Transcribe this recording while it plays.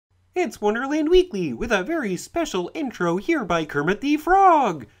It's Wonderland Weekly with a very special intro here by Kermit the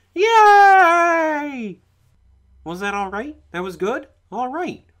Frog. Yay! Was that all right? That was good? All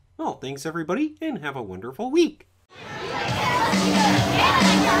right. Well, thanks everybody and have a wonderful week.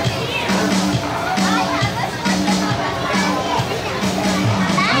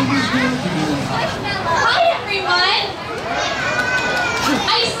 Hi everyone!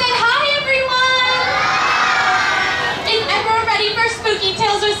 I said hi everyone! Is everyone ready for Spooky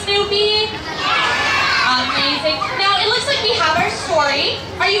Tales with Snoopy? Amazing. Now it looks like we have our story.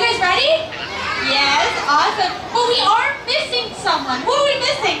 Are you guys ready? Yes, awesome. But we are missing someone. Who are we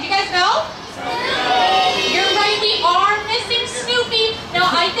missing? Do you guys know? Snoopy! You're right, we are missing Snoopy. Now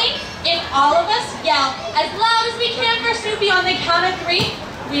I think if all of us yell as loud as we can for Snoopy on the count of 3,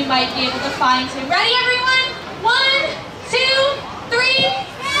 we might be able to find him. Ready everyone? 1, 2, 3.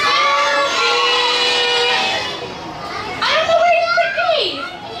 Snoopy! I don't know where he could be.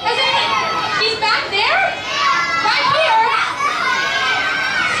 He's back there? Back here?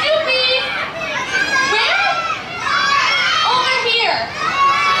 Snoopy! Where? Over here.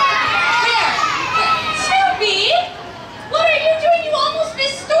 Where? Snoopy! What are you doing? You almost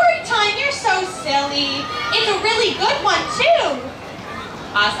missed story time. You're so silly. It's a really good one too.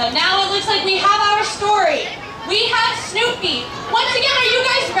 Awesome. Now it looks like we have our story. We have Snoopy. Once again, are you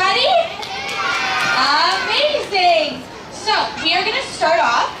guys ready? Amazing. So we are going to start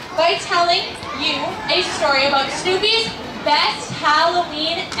off by telling you a story about Snoopy's best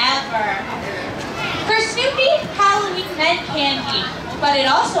Halloween ever. For Snoopy, Halloween meant candy, but it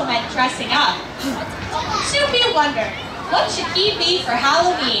also meant dressing up. Snoopy wondered, what should he be for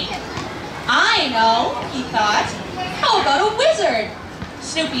Halloween? I know, he thought. How about a wizard?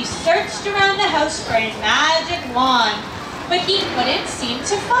 Snoopy searched around the house for a magic wand, but he couldn't seem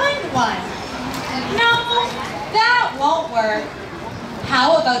to find one. No, that won't work.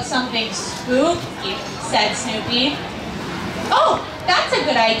 How about something spooky, said Snoopy. Oh, that's a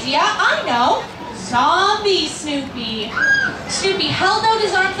good idea, I know. Zombie Snoopy. Snoopy held out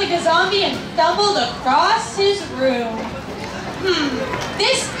his arms like a zombie and stumbled across his room.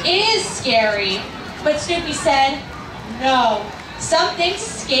 This is scary. But Snoopy said, no, something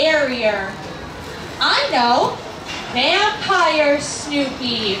scarier. I know, Vampire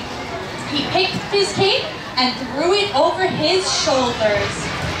Snoopy. He picked up his cape and threw it over his shoulders.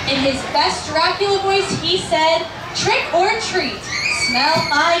 In his best Dracula voice, he said, trick or treat, smell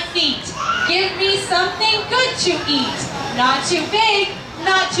my feet. Give me something good to eat. Not too big,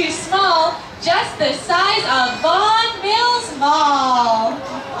 not too small, just the size of Von Mills Mall.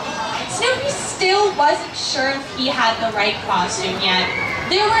 Snoopy still wasn't sure if he had the right costume yet.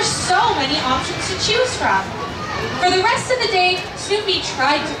 There were so many options to choose from. For the rest of the day, Snoopy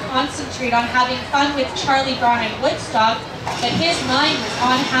tried to concentrate on having fun with Charlie Brown and Woodstock, but his mind was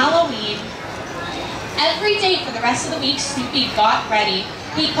on Halloween. Every day for the rest of the week, Snoopy got ready.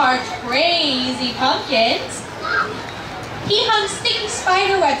 He carved crazy pumpkins. He hung sticky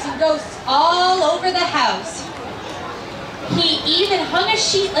spider webs and ghosts all over the house. He even hung a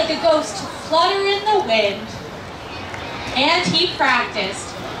sheet like a ghost to flutter in the wind. And he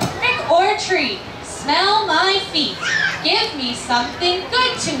practiced. Trick or treat, smell my feet. Give me something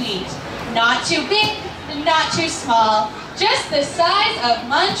good to eat. Not too big, not too small, just the size of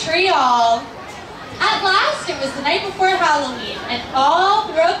Montreal. At last, it was the night before Halloween, and all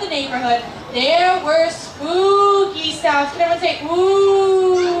throughout the neighborhood, there were spooky sounds. Can everyone say,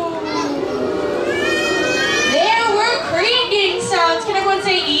 ooh? There were creaking sounds. Can everyone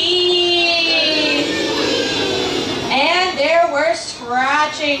say, ee? And there were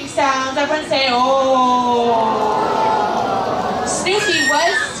scratching sounds. Everyone say, oh. Snoopy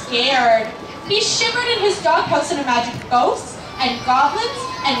was scared. He shivered in his doghouse and imagined ghosts and goblins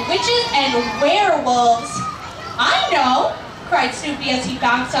and witches and werewolves. I know, cried Snoopy as he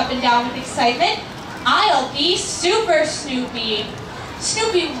bounced up and down with excitement. I'll be Super Snoopy.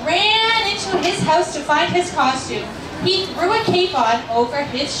 Snoopy ran into his house to find his costume. He threw a cape on over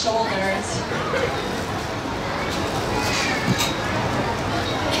his shoulders.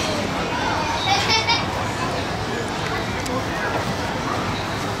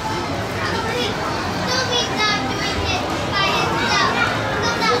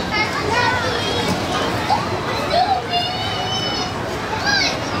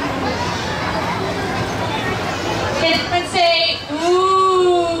 And say,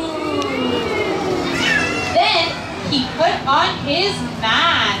 ooh. Then he put on his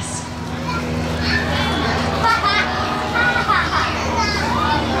mask.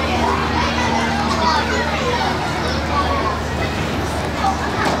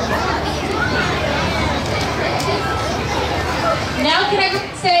 Now can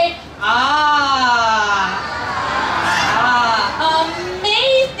everyone say,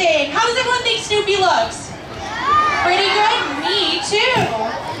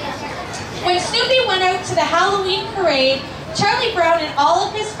 everyone and all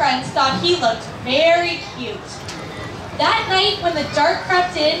of his friends thought he looked very cute. That night when the dark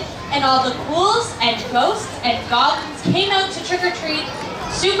crept in and all the ghouls and ghosts and goblins came out to trick-or-treat,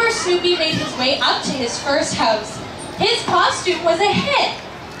 Super Snoopy made his way up to his first house. His costume was a hit.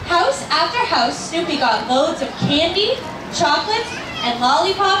 House after house, Snoopy got loads of candy, chocolates, and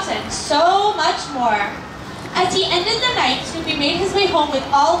lollipops, and so much more. As he ended the night, Snoopy made his way home with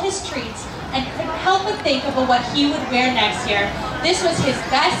all his treats and couldn't help but think about what he would wear next year. This was his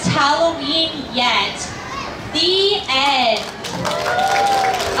best Halloween yet. The end.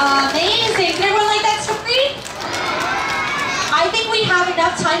 Amazing. Did everyone like that story? I think we have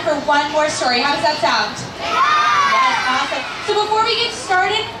enough time for one more story. How does that sound? Yes, awesome. So before we get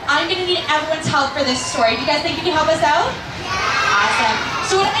started, I'm going to need everyone's help for this story. Do you guys think you can help us out? Awesome.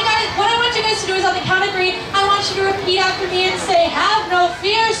 So what I want you guys to do is on the count of 3, I want you to repeat after me and say, "Have no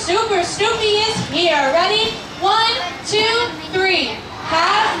fear, Super Snoopy is here." Ready? 1, 2, 3.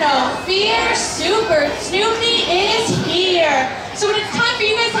 Have no fear, Super Snoopy is here. So when it's time for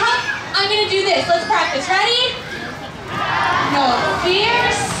you guys to help, I'm going to do this. Let's practice. Ready? No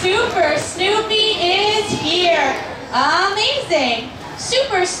fear, Super Snoopy is here. Amazing.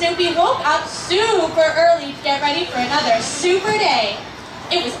 Super Snoopy woke up super early to get ready for another super day.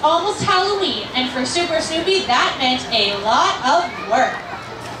 It was almost Halloween, and for Super Snoopy, that meant a lot of work.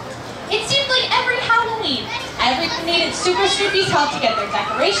 It seemed like every Halloween, everyone needed Super Snoopy's help to get their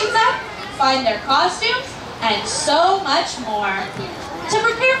decorations up, find their costumes, and so much more. To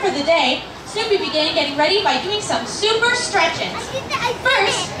prepare for the day, Snoopy began getting ready by doing some super stretches.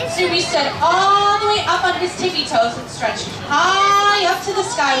 First, Snoopy stood all the way up on his tippy toes and stretched high up to the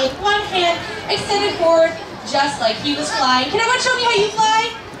sky with one hand extended forward, just like he was flying. Can everyone show me how you fly?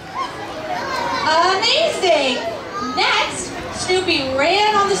 Amazing! Next, Snoopy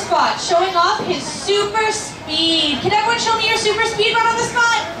ran on the spot, showing off his super speed. Can everyone show me your super speed run on the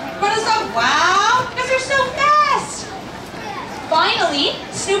spot? Run on the spot. Wow, because you're so fast! Finally,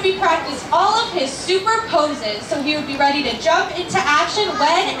 Snoopy practiced all of his super poses so he would be ready to jump into action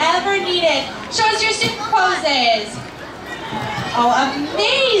whenever needed. Show us your super poses. Oh,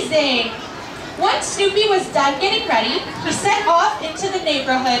 amazing! Once Snoopy was done getting ready, he set off into the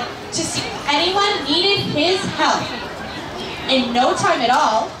neighborhood to see if anyone needed his help. In no time at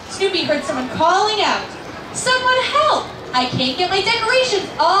all, Snoopy heard someone calling out, "Someone help! I can't get my decorations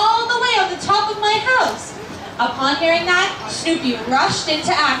all the way on the top of my house." Upon hearing that, Snoopy rushed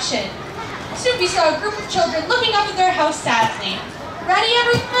into action. Snoopy saw a group of children looking up at their house sadly. Ready,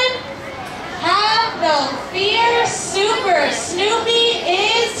 everyone? Have no fear, Super Snoopy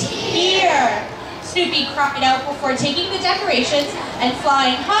is here. Snoopy cried out before taking the decorations and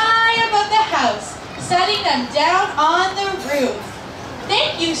flying high above the house, setting them down on the roof.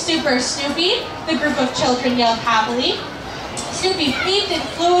 "Thank you, Super Snoopy," the group of children yelled happily. Snoopy beamed and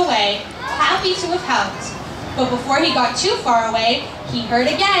flew away, happy to have helped. But before he got too far away, he heard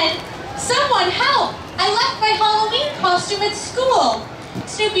again, "Someone help! I left my Halloween costume at school."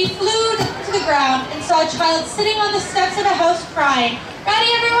 Snoopy flew to the ground and saw a child sitting on the steps of a house crying.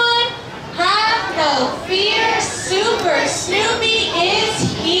 Ready, everyone? Have no fear, Super Snoopy is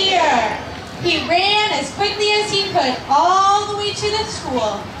here. He ran as quickly as he could all the way to the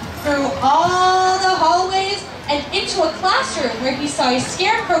school, through all the hallways, and into a classroom where he saw a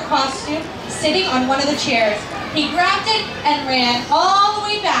scarecrow costume sitting on one of the chairs. He grabbed it and ran all the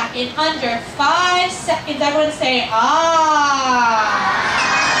way back in under 5 seconds. Everyone say, "Ah!"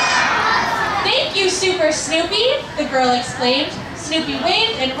 "Thank you, Super Snoopy," the girl exclaimed. Snoopy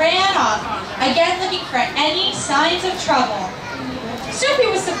waved and ran off, again looking for any signs of trouble. Snoopy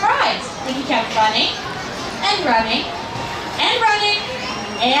was surprised when he kept running and running and running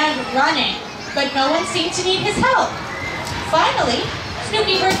and running, but no one seemed to need his help. Finally,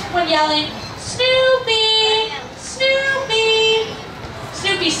 Snoopy heard someone yelling, "Snoopy! Snoopy!"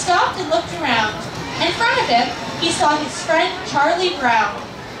 Snoopy stopped and looked around. In front of him, he saw his friend Charlie Brown.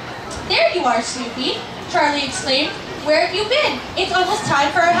 "There you are, Snoopy," Charlie exclaimed. "Where have you been? It's almost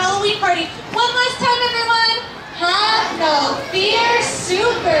time for our Halloween party." One last time, everyone. Have no fear,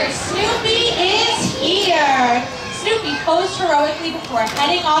 Super Snoopy is here. Snoopy posed heroically before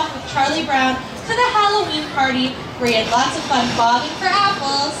heading off with Charlie Brown to the Halloween party where he had lots of fun bobbing for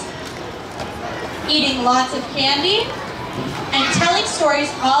apples, eating lots of candy, and telling stories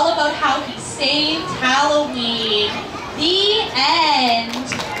all about how he saved Halloween. The end.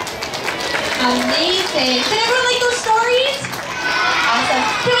 Amazing. Did everyone like those stories? Awesome.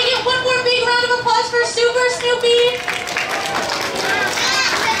 Can we get one more big round of applause for Super Snoopy?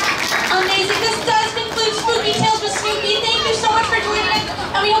 Amazing. This does conclude Spooky Tales with Snoopy. Thank you so much for joining us,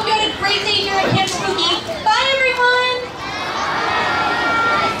 and we hope you had a great day here at Camp Spooky. Bye, everyone.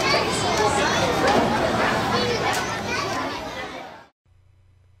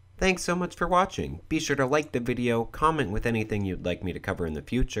 Thanks so much for watching. Be sure to like the video, comment with anything you'd like me to cover in the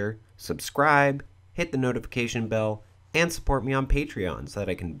future, subscribe, hit the notification bell, and support me on Patreon so that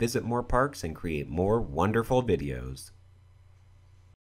I can visit more parks and create more wonderful videos.